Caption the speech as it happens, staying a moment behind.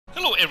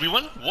Hello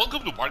everyone,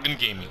 welcome to Bargain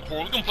Gaming,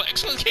 where we can play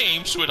excellent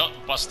games without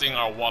busting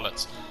our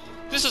wallets.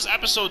 This is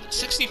episode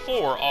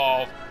 64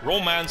 of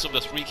Romance of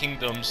the Three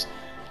Kingdoms,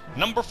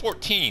 number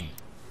 14.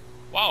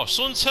 Wow,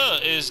 Sun Tzu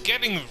is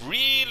getting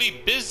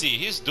really busy.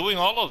 He's doing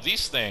all of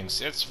these things.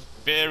 It's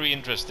very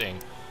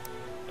interesting.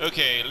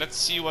 Okay, let's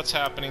see what's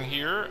happening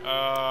here.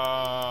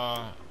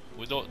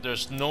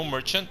 There's no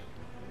merchant.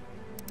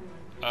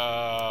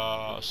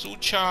 Su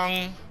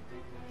Chang.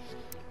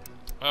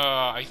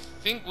 I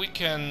think we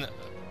can...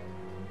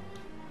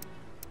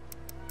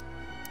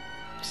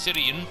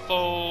 City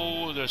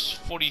info, there's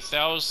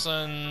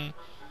 40,000.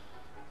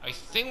 I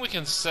think we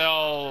can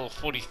sell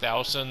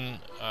 40,000.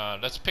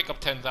 Let's pick up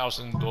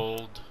 10,000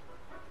 gold.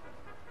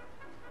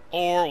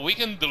 Or we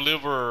can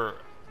deliver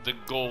the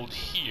gold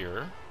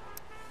here.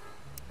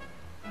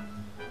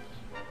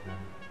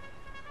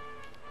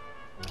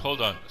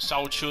 Hold on,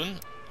 Sao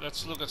Chun.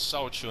 Let's look at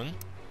Sao Chun.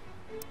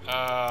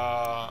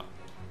 Oh,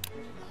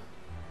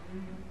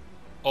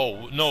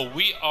 no,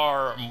 we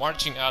are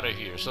marching out of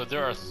here. So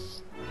there are...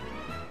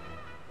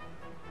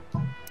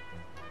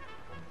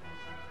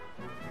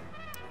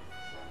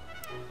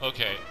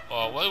 Okay,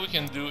 what we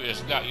can do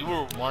is... Yeah, you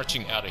were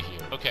marching out of here.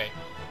 Okay.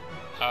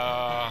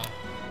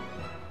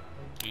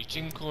 Li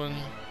Jingkun,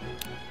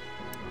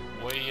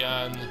 Wei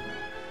Yan.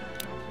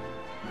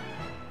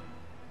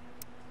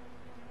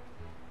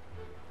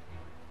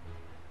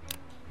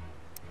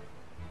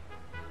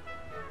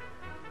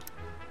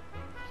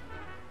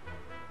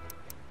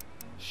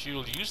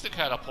 She'll use the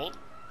catapult.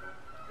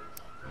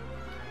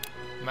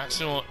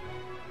 Maximum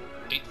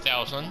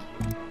 8,000.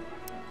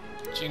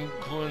 Jin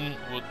Kun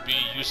would be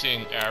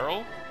using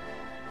arrow.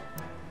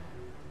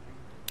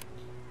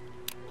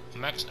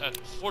 Max at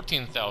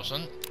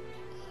 14,000.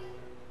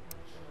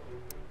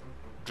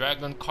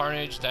 Dragon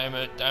Carnage,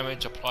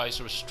 damage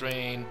applies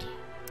restrained.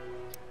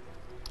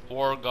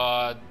 War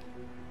God.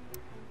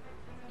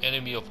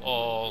 Enemy of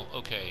all.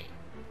 Okay.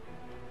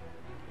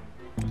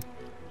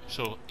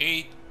 So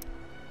 8,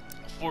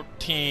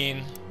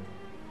 14.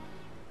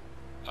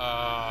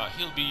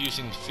 He'll be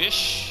using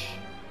fish.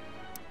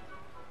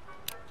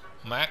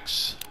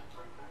 Max.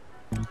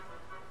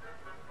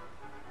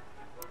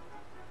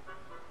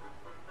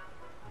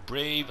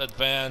 Brave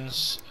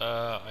advance.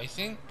 I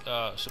think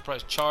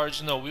surprise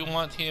charge. No, we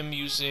want him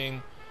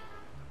using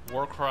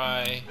war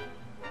cry.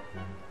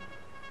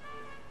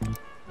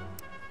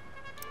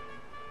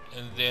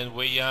 And then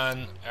Wei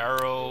Yan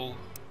arrow.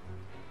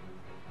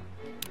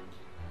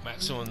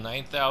 Maximum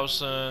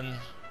 9,000.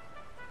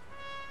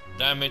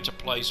 Damage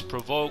applies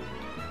provoke.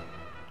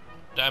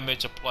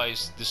 Damage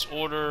applies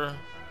disorder.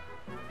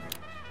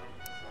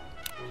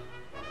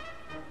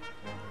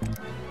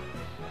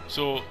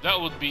 So that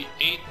would be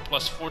 8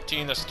 plus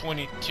 14, that's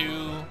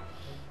 22,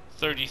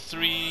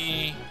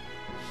 33,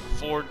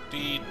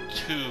 42.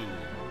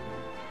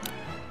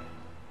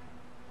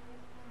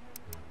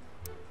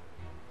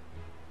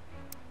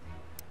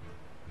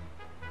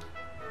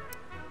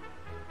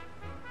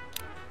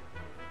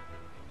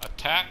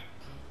 Attack.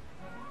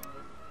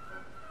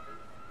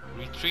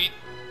 Retreat.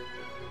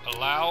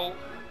 Allow.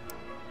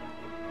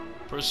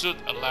 Pursuit.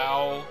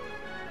 Allow.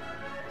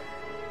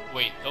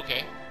 Wait,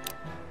 okay.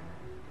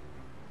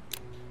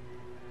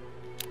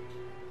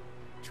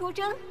 出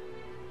征。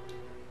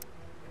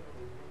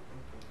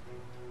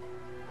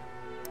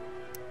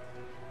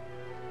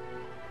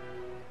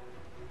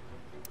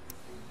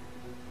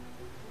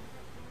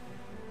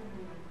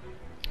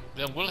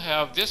 Then we'll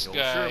have this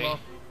guy.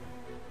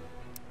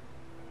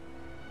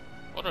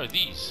 What are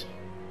these?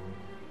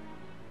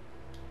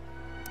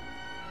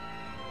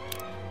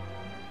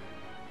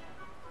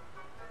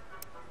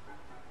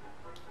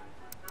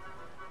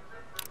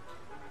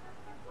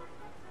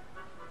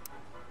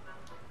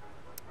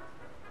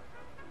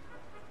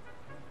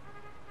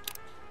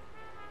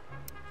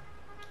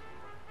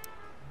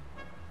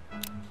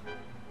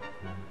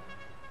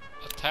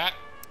 Attack.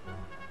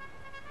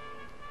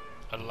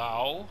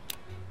 Allow.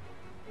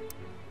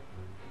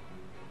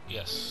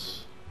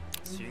 Yes.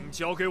 请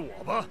交给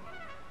我吧。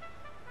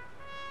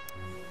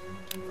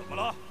怎么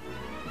了？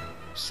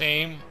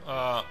 Same.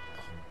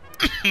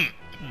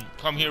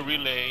 Come here,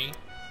 relay.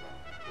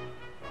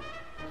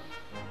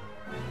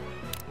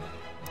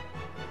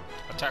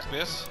 Attack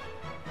this.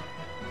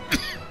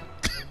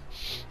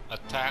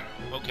 Attack.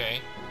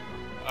 Okay.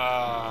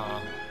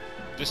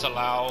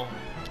 Disallow.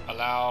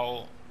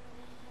 Allow.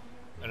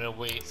 And then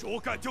wait. 说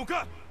干就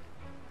干。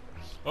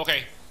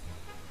 Okay.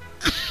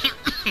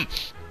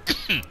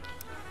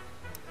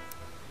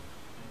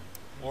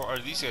 Where are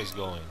these guys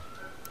going?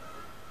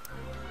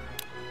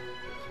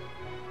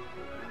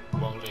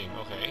 Guangling,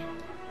 okay.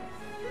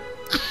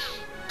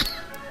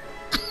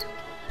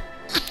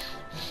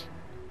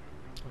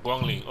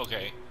 Guangling,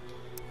 okay.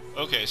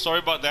 Okay, sorry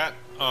about that.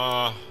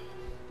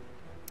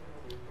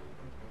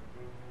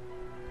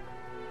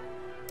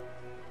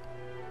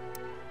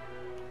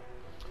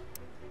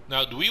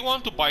 Now, do we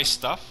want to buy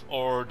stuff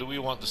or do we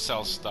want to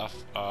sell stuff?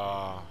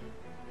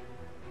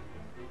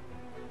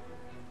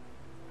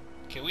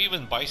 Can we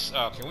even buy?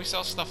 Can we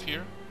sell stuff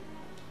here?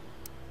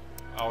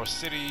 our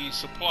city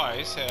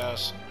supplies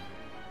has...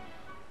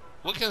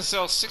 We can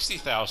sell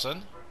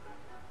 60,000,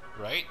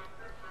 right?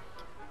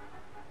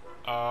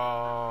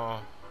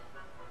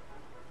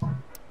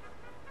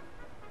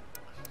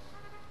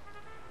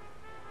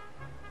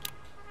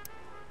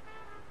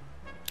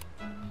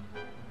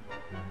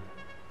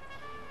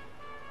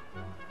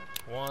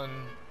 One,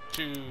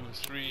 two,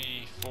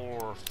 three,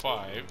 four,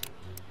 five.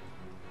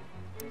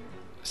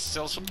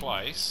 Sell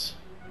supplies.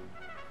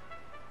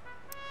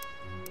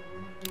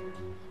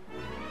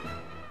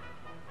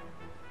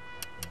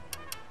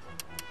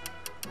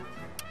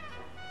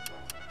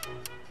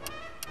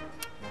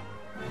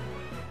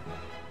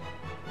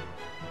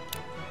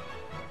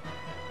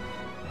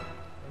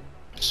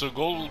 So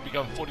gold will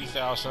become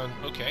 40,000.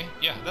 Okay,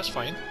 yeah, that's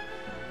fine.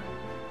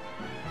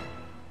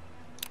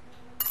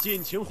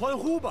 尽情欢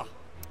呼吧！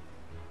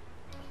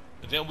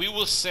 Then we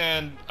will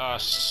send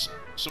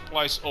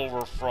supplies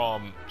over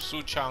from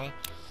Suchang.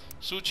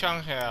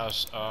 Suchang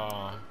has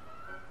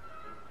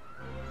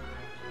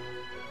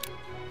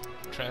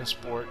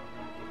transport.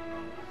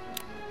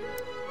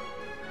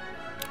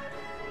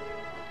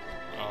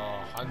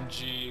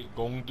 Hanji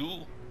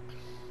Gongdu.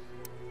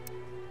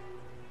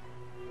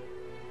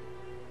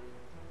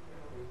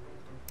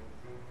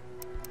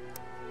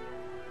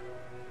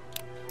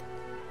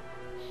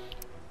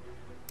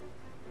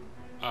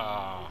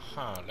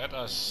 Let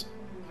us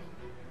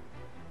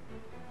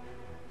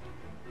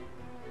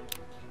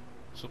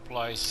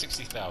supply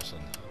 60,000.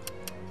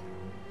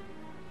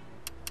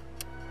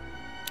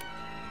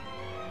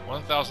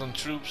 1,000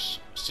 troops,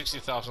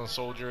 60,000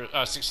 soldiers,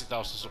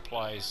 60,000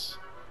 supplies.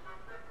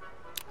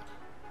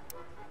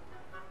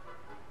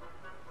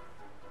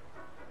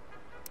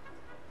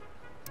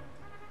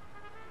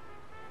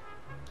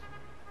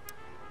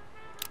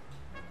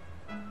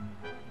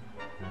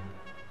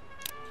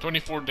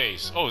 $24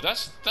 days. Oh,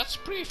 that's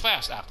pretty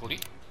fast actually.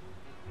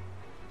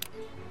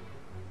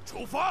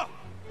 出发！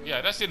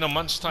 Yeah, that's in a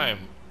month's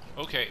time.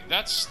 Okay,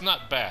 that's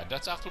not bad.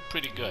 That's actually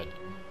pretty good.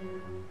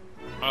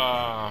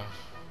 How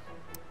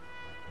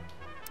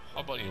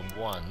about in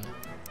one?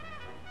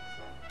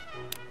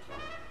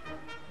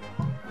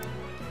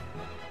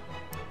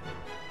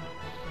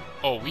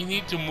 Oh, we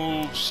need to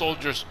move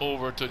soldiers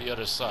over to the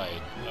other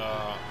side.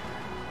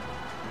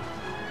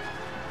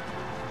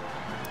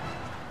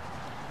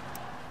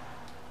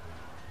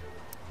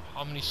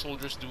 How many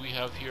soldiers do we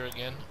have here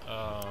again?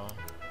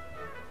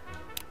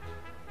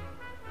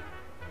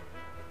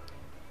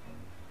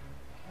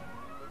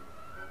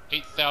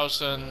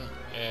 8,000,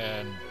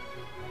 and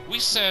we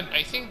sent,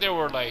 I think there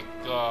were like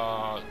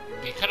the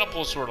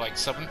catapults were like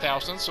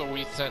 7,000, so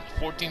we sent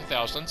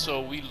 14,000,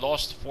 so we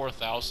lost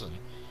 4,000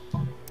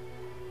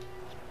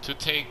 to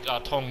take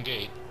Tong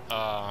Gate.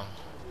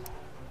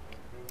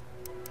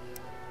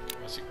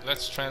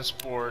 Let's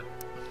transport.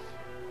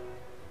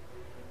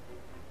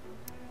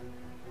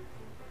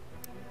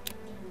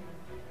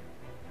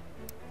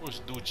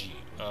 Where's Duji?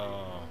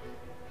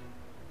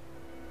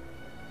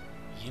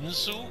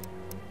 Yinsu?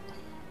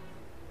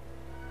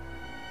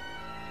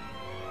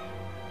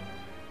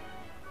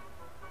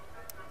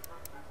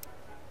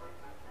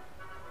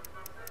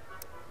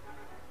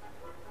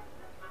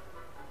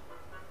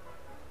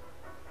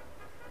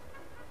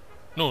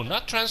 No,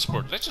 not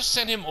transport. Let's just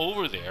send him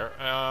over there.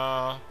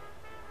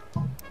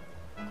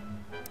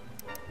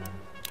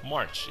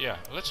 March, yeah.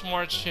 Let's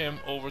march him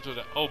over to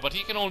the... Oh, but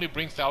he can only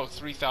bring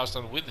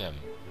 3,000 with him.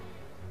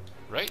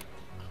 Right?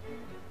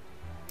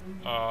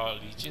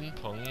 Li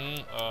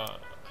Jinpeng,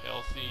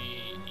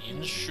 healthy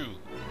Yin Shu.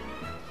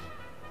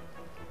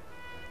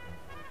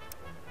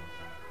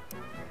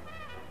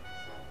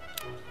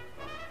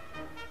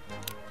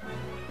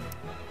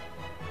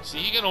 See,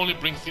 he can only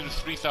bring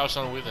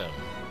 3,000 with him.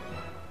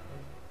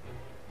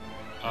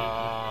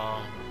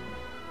 I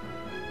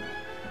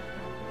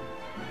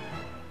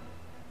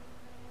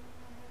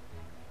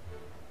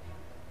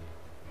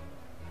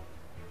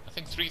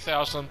think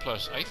 3,000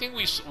 plus. I think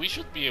we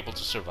should be able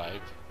to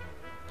survive.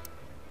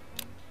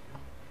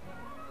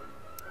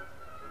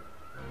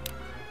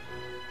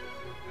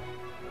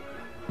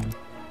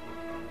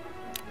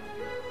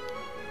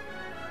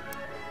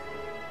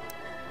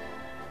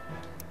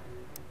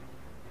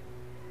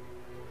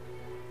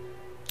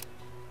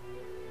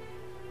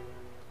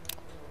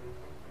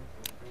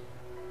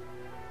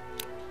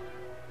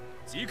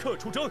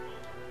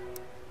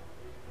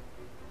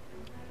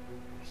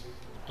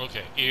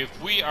 Okay,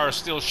 if we are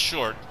still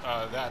short,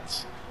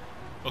 that's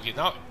okay.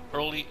 Now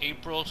early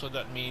April, so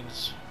that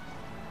means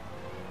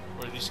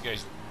where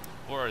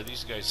are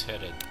these guys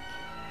headed?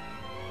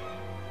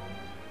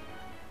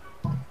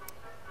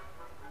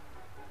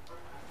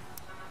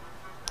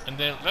 And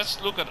then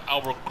let's look at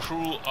our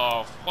crew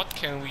of what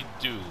can we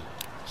do.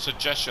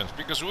 Suggestions,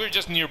 because we're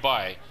just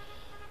nearby.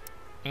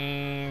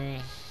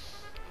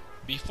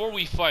 Before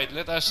we fight,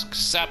 let us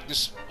sap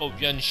this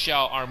Yuan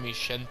Xiao army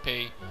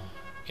Shenpei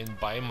in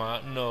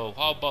Baima. No,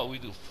 how about we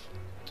do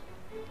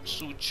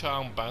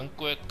Suchang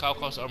Banquet, Cao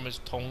Cao's army is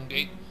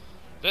Tonggate.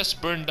 Let's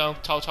burn down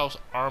Cao Cao's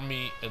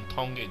army in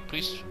Tonggate,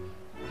 please.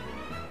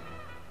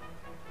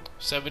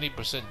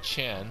 70%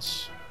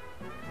 chance.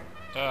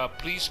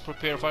 Please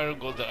prepare final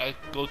goal that I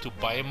go to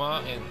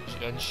Baima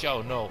and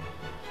Xiao. No.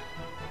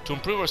 To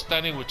improve our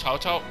standing with Cao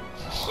Cao.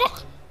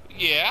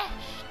 Yeah.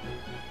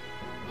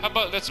 How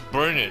about let's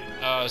burn it?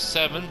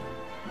 7%,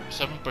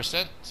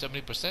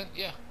 70%.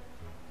 Yeah.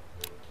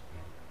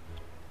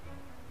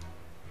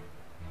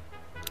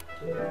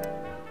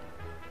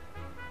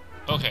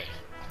 Okay.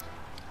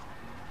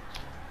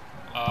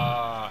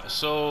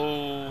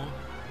 So.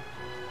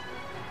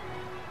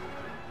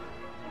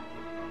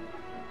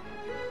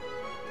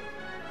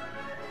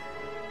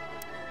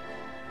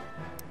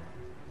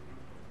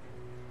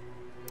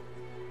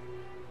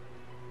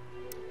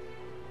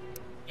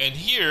 And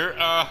here,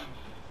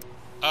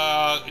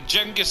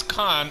 Genghis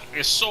Khan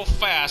is so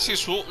fast.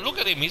 Look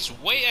at him. He's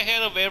way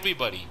ahead of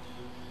everybody.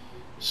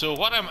 So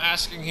what I'm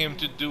asking him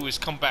to do is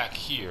come back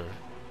here,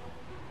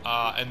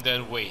 and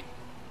then wait,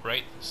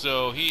 right?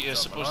 So he is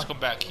supposed to come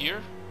back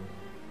here.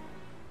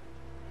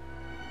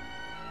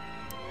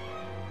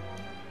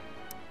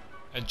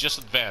 And just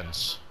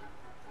advance.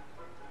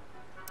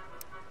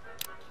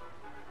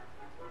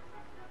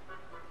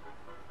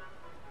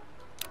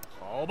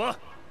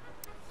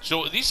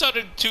 So these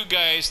other two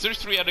guys, there's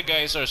three other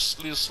guys are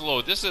still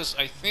slow. This is,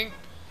 I think,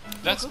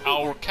 that's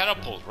our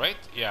catapult, right?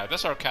 Yeah,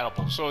 that's our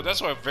catapult. So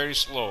that's why very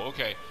slow.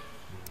 Okay.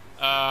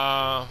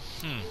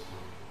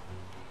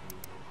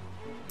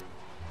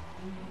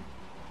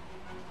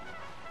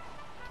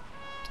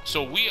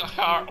 So we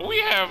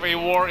have a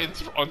war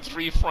on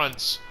 3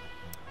 fronts.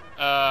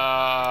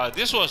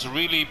 This was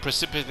really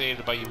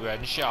precipitated by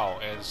Yuan Shao,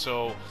 and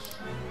so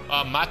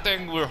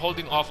Matang, we're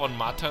holding off on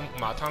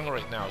Matang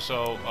right now.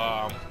 So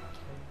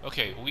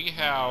okay,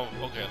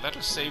 let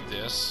us save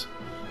this,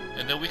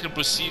 and then we can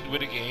proceed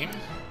with the game.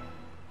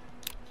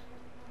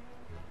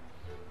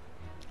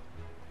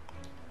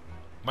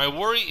 My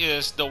worry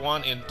is the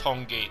one in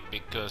Tonggate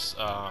because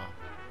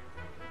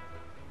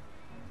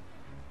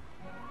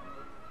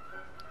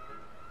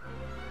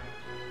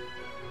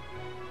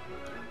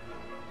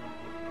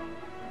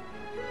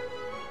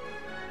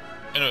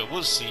anyway,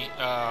 we'll see,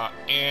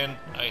 and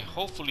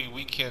hopefully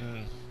we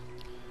can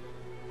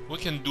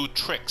do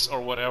tricks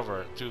or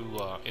whatever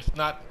to, if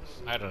not,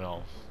 I don't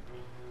know.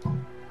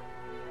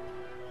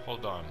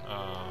 Hold on.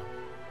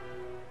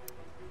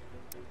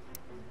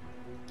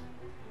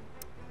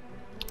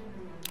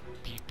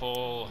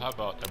 People, how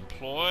about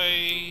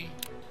employ?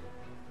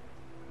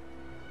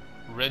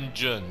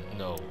 Renjun,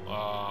 no.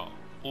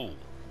 Wu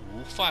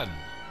Fan.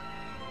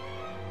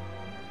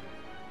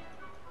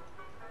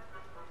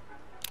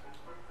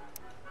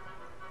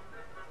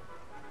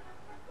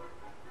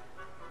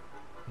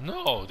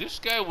 No, this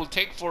guy will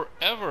take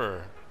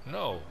forever.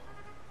 No.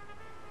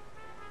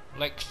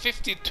 Like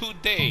 52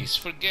 days.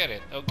 Forget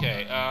it.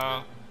 Okay,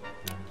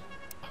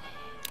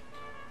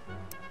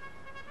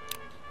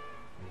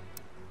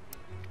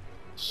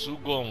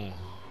 Sugong.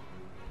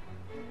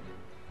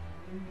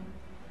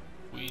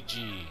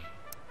 Weiji.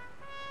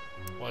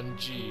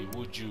 Wanji.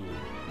 Wuju.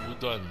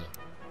 Wudun.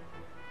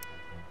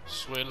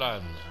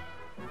 Suelan.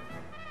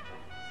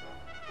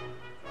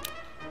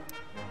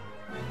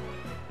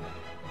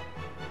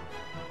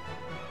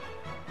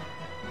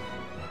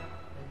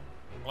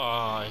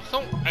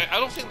 I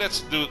don't think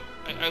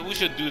we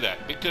should do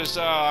that because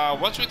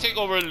once we take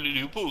over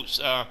Liu Bu's,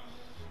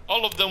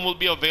 all of them will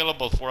be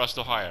available for us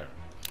to hire.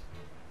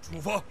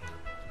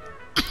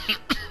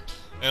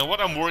 And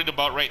what I'm worried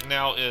about right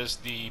now is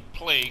the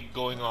plague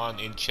going on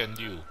in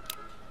Chengdu.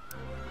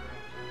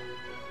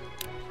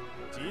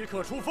 即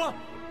刻出发！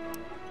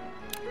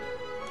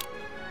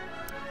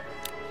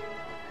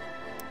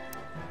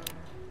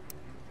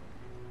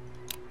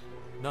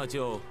那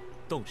就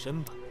动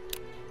身吧。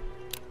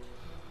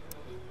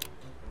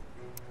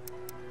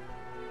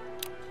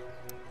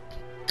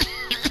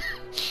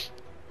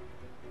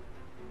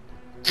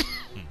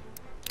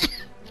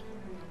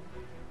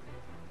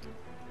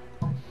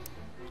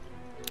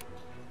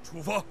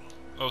出发。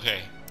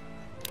Okay.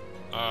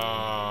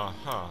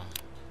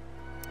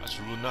 That's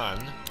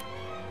Runan.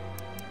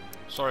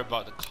 Sorry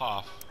about the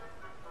cough.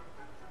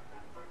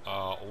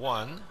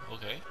 1.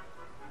 Okay.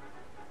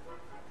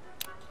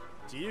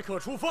 即刻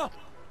出发。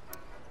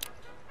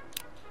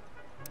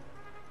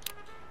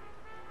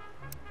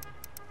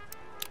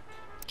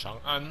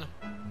Chang'an.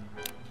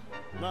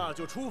 那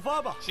就出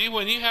发吧。 See,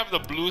 when you have the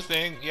blue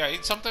thing, yeah,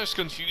 it's sometimes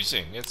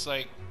confusing. It's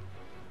like,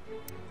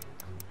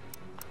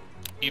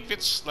 if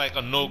it's like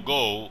a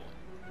no-go,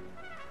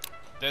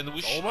 then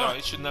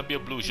it should not be a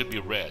blue, it should be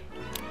red.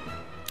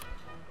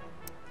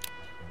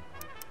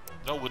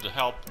 That would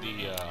help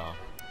the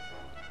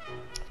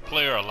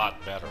player a lot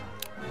better.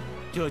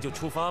 这就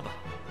出发吧。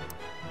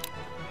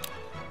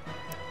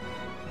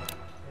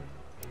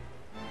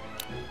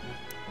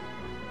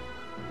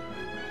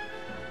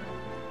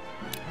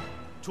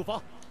出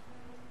发。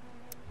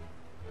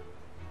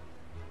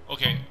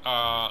 Okay,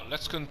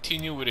 let's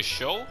continue with the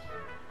show.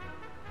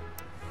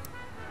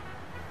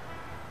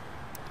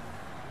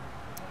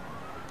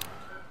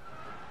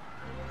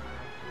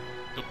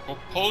 The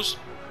proposal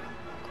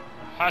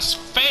has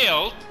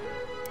failed.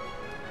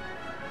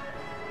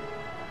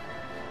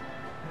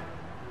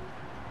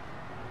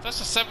 That's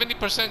a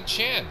 70%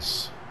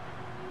 chance.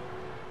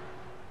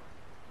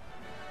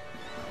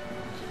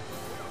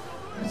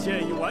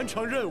 现已完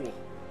成任务，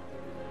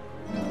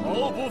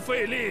毫不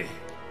费力。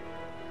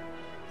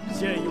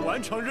现已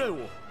完成任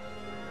务，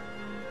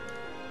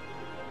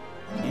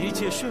一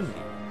切顺利。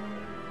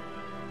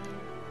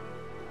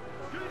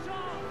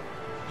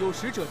有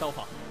使者到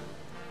访。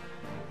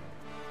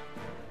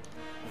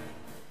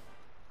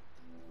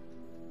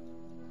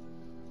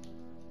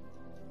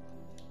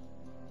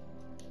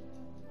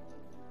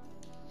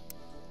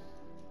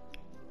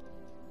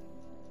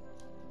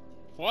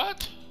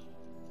 What?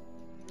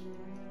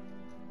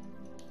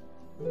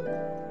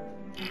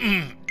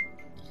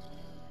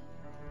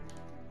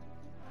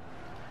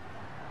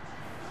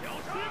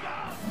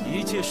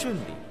 一切顺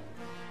利。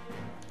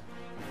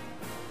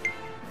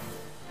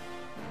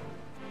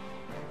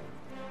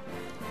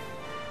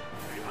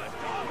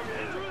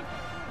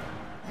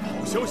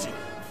好消息！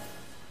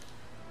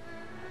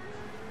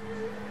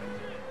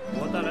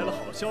我带来了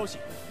好消息，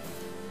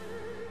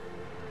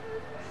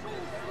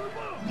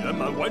圆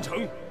满完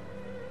成。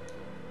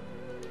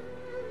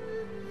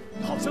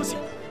 好消息！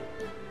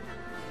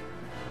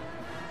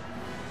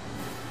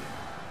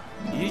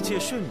一切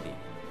顺利。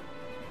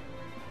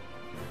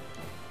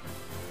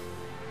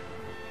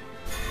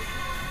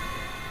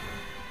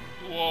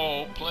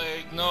Whoa,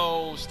 plague!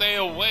 No, stay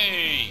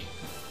away!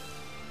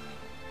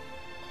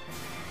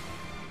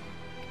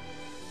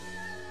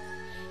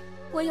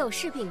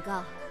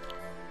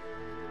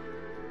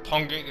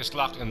 Tonggate is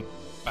locked in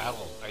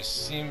battle. I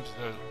seem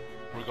the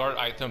regard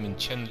item in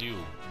Chenliu.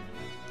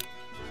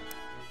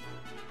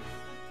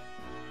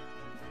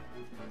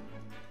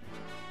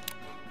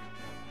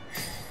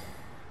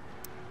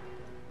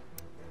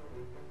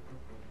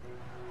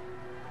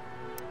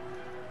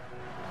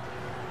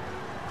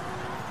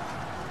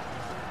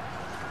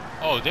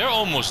 Oh, they're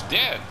almost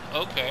dead.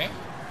 Okay.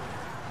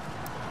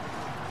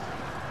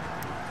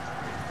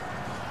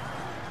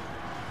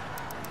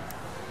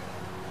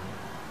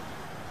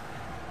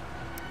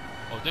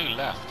 Oh, they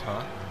left,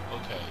 huh?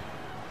 Okay.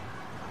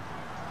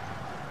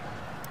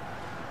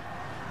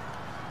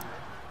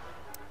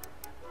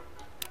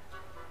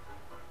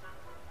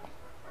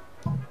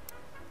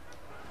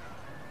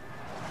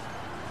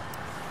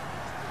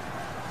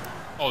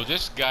 Oh,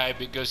 this guy,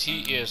 because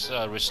he is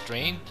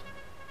restrained?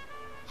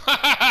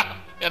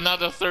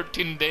 Another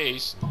 13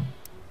 days.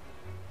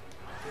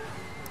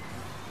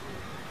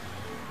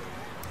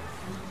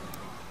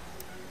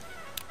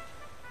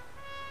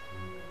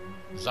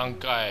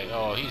 Zankai,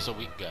 oh, he's a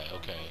weak guy,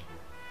 okay.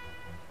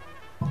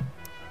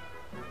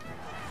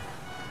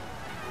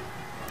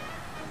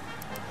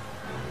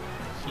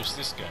 Who's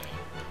this guy?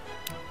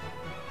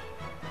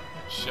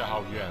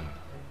 Xiao Yuan.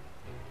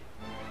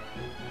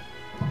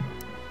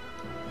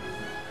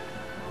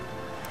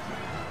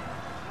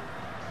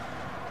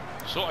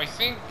 So I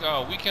think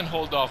we can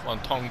hold off on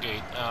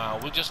Tonggate.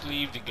 We'll just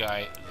leave the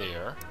guy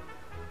there.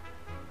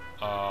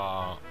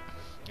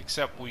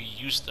 Except we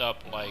used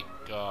up like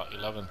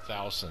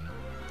 11,000.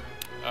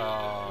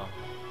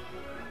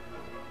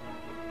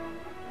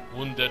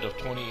 Wounded of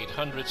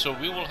 2,800. So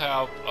we will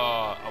have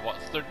about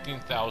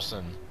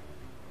 13,000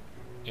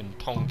 in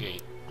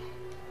Tonggate.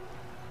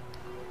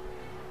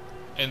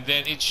 And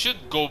then it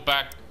should go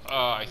back,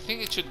 I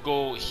think it should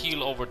go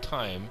heal over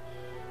time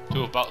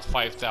to about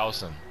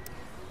 5,000.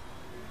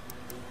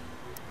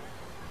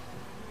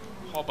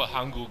 How about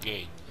Hangul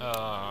Gate?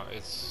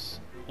 It's...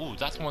 Ooh,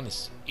 that one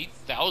is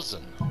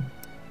 8,000.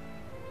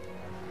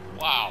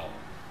 Wow.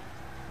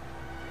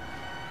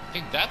 I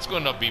think that's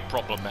gonna be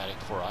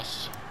problematic for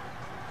us.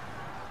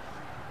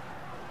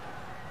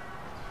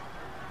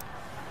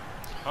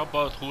 How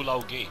about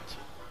Hulao Gate?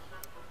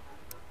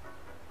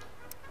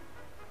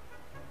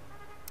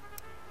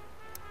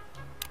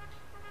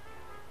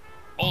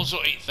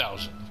 Also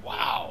 8,000.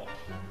 Wow.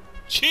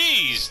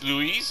 Jeez,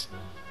 Louise.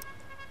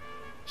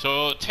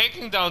 So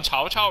taking down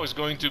Cao Cao is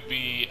going to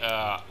be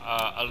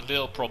a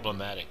little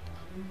problematic.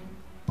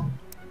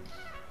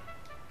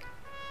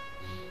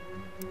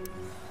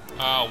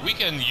 We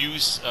can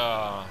use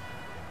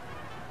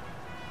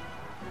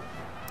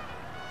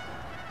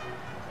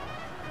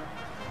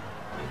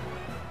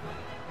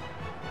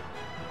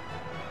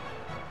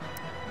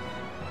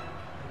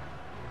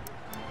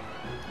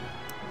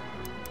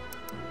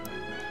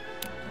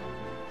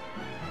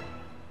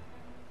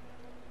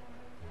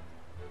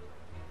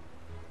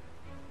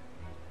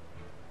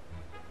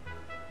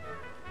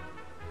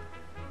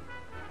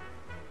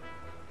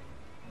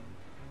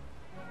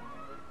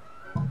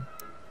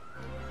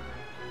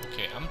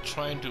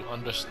trying to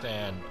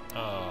understand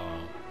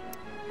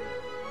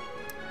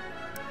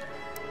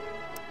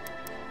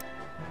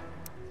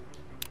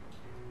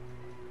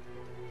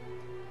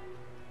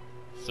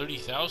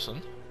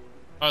 30,000.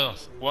 Oh, no,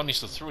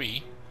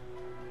 1:3.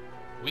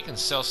 We can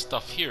sell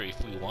stuff here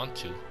if we want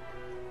to.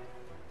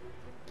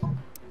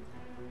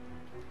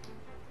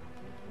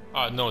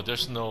 No,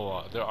 there's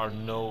no there are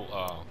no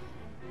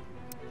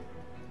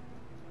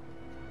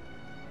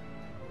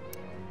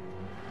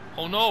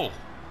Oh no.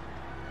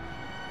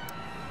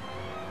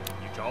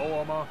 找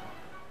我吗？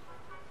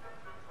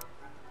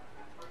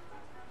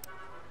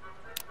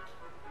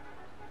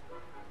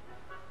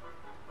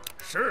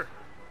是。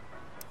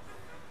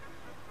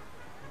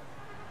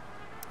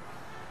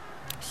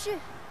是。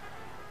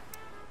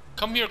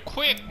 Come here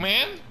quick,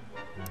 man.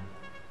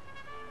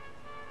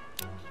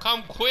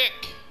 Come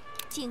quick.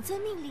 请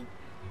遵命令。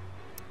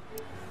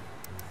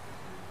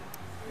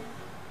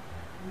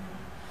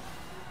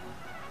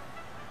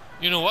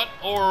 You know what?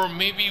 Or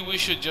maybe we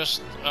should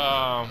just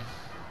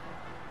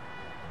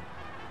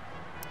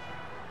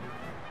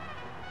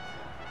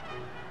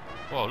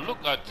well, look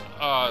at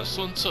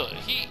Sun Tzu.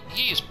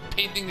 He is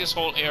painting this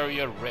whole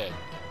area red.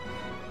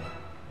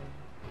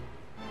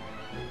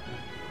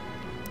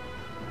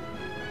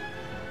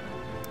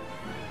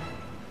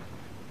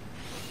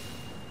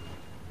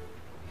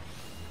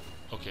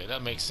 Okay,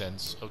 that makes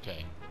sense.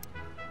 Okay.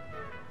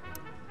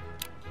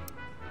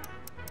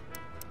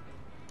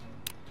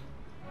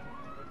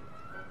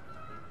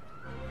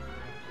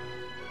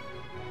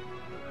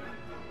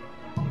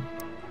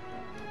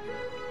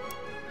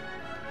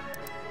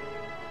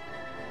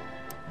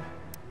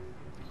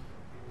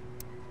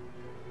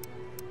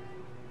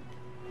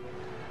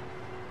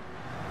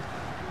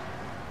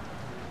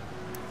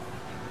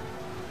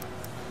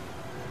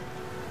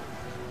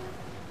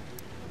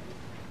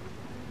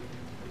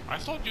 I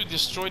thought you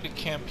destroyed the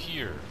camp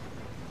here.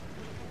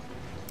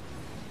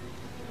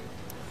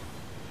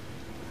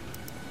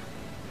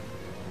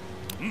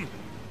 Hmm.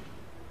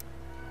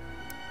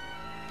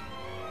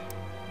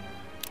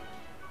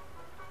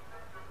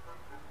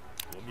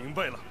 我明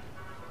白了。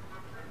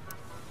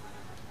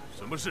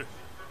什么事？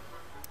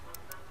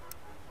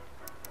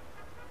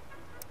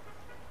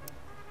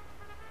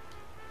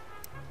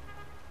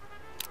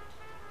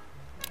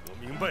我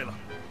明白了。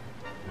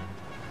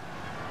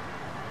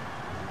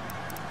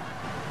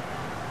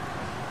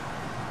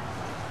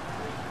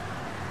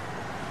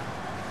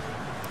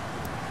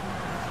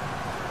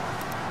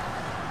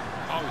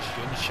 How is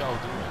Yuan Xiao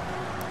doing?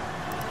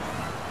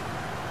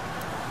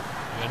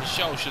 Yuan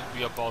Xiao should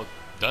be about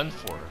done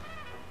for.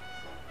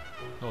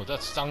 No,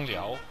 that's Zhang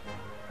Liao.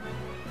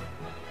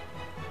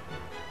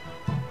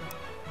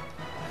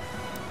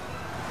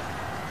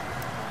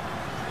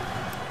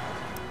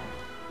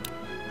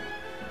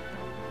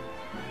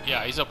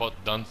 Yeah, he's about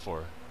done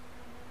for.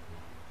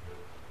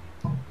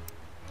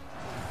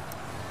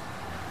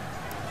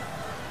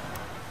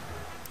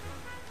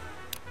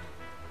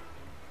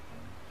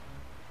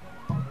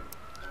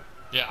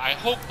 Yeah, I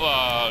hope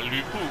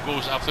Lü Bu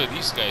goes after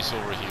these guys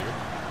over here.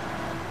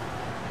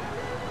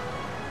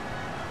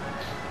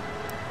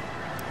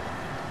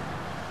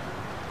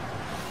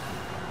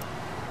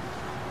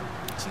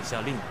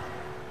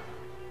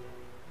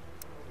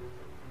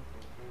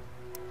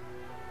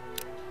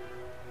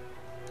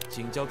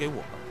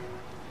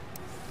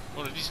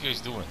 What are these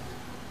guys doing?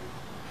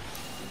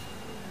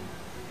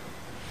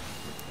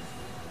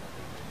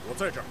 我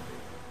在这儿。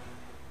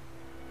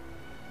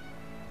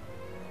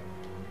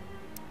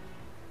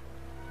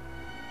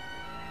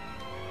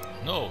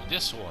 No,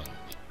 this one,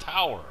 the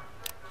tower.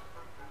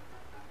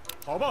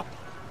 好吧。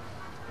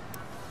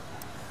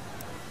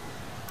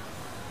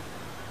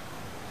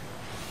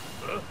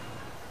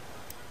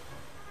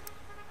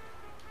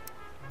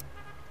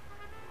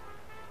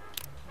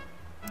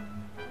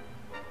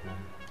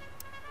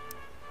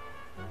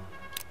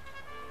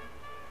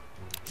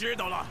知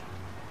道了。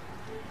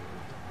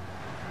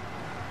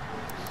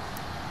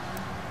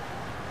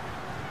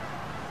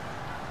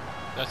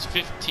 That's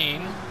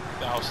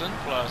 15,000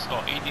 plus,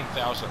 oh,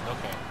 18,000,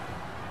 okay.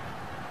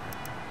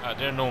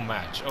 They're no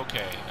match,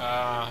 okay.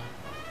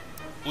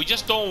 We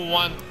just don't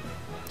want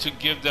to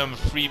give them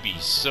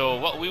freebies, so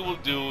what we will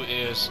do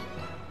is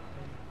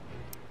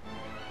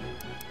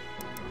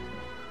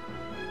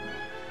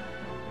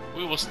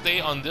we will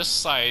stay on this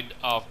side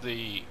of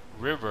the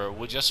river.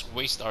 We'll just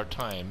waste our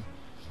time.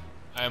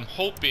 I'm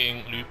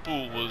hoping Lü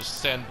Bu will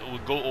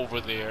go over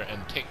there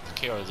and take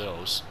care of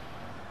those.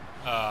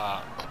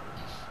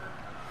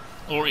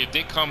 Or if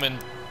they come in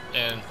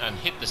and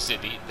hit the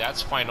city,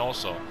 that's fine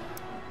also.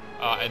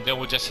 And then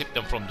we'll just hit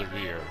them from the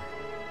rear.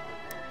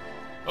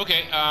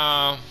 Okay,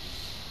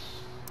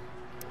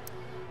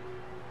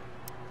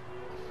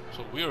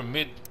 so we are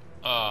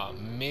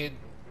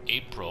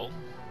mid-April.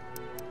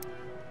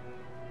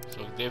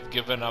 So they've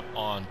given up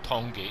on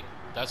Tonggate.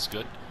 That's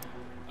good.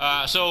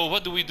 So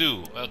what do we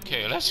do?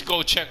 Okay, let's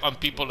go check on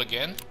people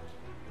again.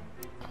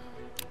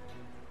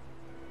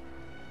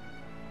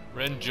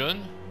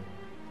 Renjun.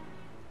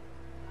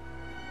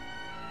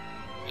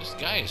 This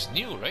guy is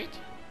new, right?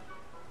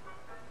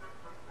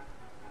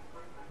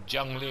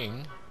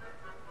 Jiangling.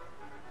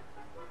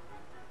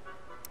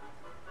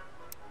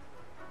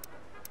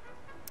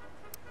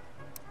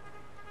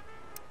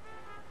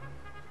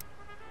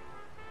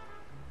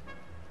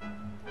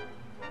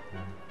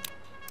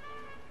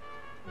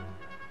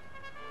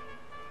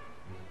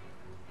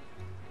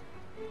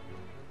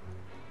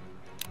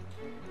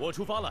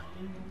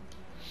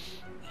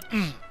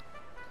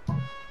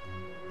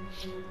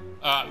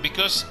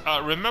 Because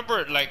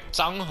remember, like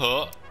Zhang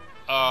He,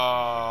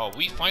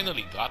 we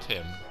finally got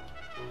him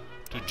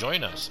to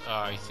join us.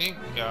 I think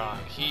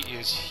he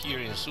is here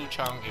in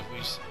Suchang. If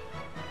we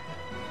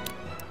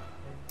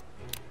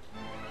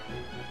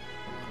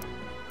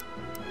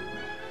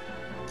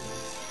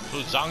So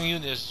Zhang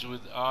Yun is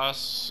with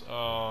us.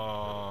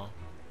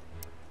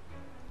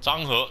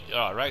 Zhang He,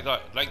 yeah, right,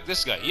 like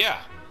this guy, yeah.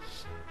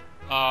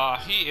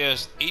 He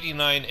is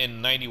 89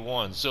 and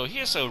 91, so he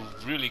has a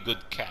really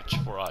good catch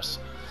for us.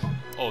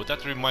 Oh,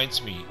 that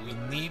reminds me, we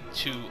need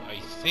to, I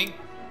think,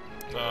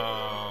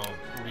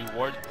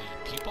 reward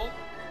the people.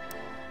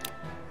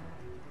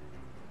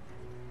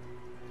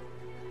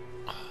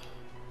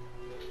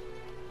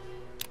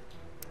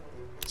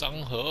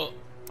 Zhang He.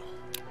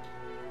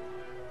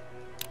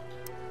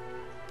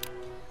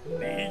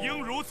 理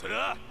应如此。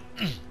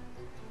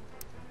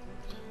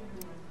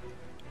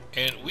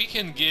 And we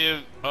can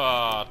give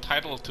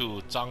title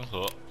to Zhang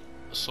He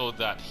so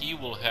that he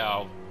will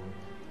have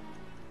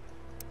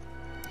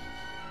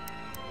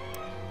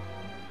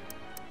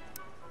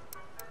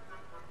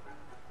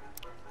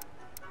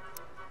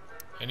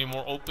any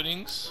more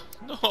openings?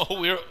 No,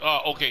 we're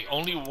okay,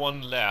 only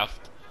one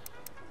left.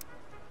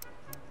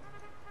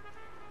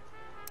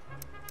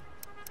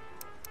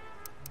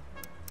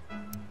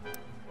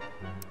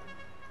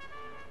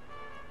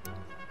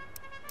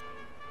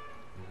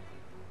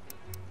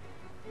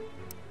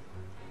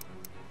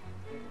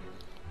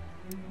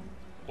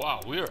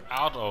 Wow, we're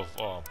out of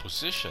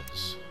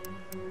positions.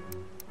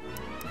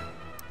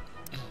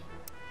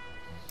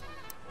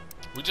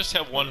 We just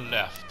have one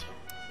left.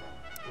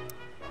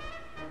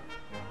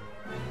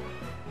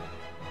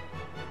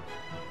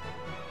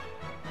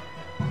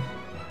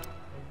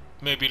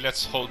 Maybe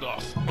let's hold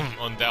off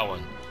on that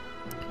one.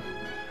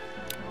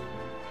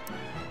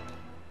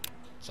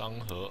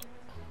 Zhang He.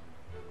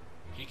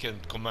 He can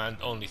command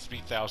only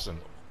 3,000.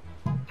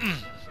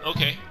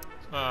 Okay.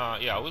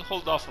 Yeah, we'll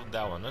hold off on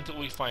that one until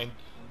we find...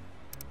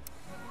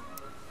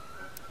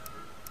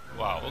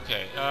 Wow,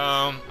 okay.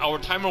 Our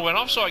timer went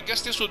off, so I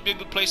guess this would be a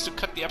good place to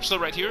cut the episode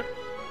right here.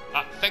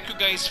 Thank you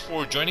guys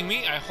for joining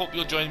me. I hope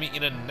you'll join me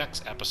in the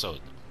next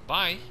episode.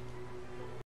 Bye!